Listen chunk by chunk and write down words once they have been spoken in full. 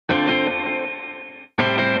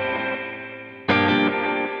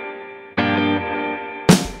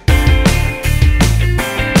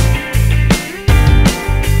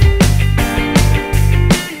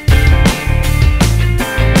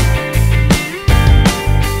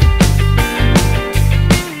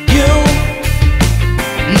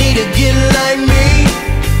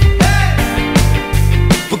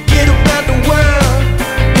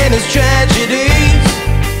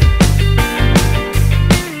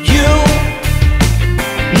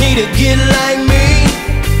need to get like me.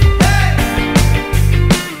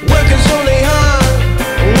 Working's only hard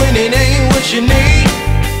when it ain't what you need.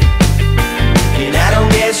 And I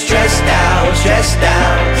don't get stressed out,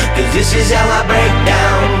 cause this is how I break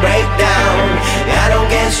down, I don't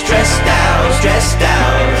get stressed out,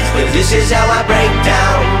 cause this is how I break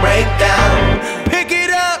down. Pick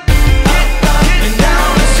it up, and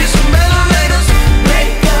down, let's see some elevators.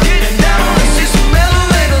 Break up and down, let's see some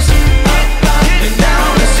elevators. And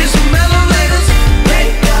down, let's see some elevators.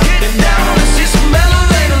 Break up and down, let's see some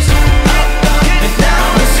elevators. And down,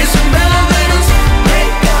 let's see some elevators.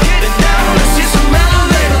 Break up and down, let's see some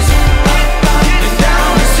elevators. And down,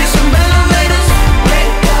 let's see some elevators. Break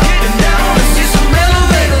up and down, let's see some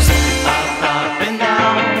elevators. Up and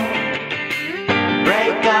down.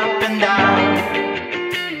 Break up and down.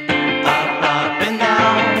 Up and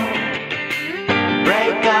down.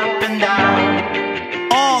 Break up and down.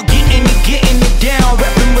 Getting it down,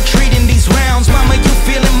 reppin', retreating these rounds. Mama, you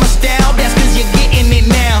feeling my style? That's cause you're getting it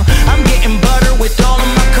now. I'm getting butter with all of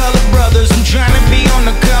my colored brothers. I'm trying to be on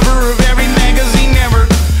the cover of every magazine ever.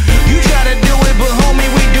 You try to do it, but homie,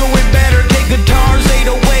 we do it better. Take guitars,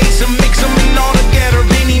 808s, and mix them in all together.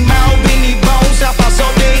 Vini, vini, South by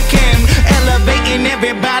sote, elevating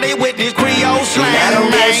everybody with this creole slang. I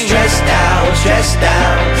don't get stressed out,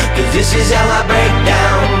 cause this is how I break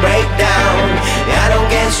down. I don't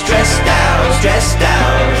get stressed out,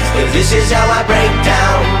 cause this is how I break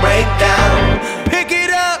down. Pick it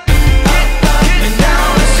up, and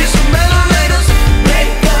down, let's see some elevators. Break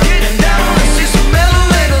up and down, let's see some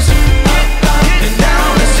elevators. And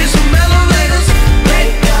down, let's see some elevators.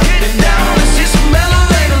 Break up and down, let's see some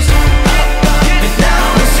elevators. And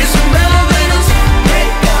down, let's see some elevators.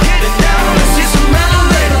 Break up and down, let's see some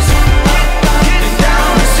elevators. And down,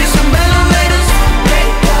 let's see some elevators.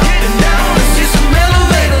 Break up and down, let's see some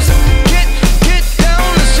elevators. Get down,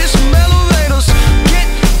 let's see some elevators.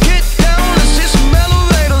 Get down, let's see some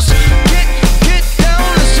elevators. Get down,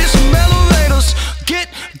 let's see some elevators.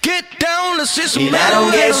 Get down, let's see some elevators. And I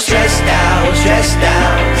don't get stressed out,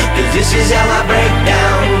 cause this is how I break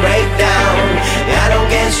down. I don't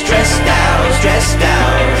get stressed out,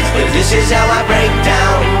 cause this is how I break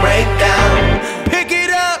down.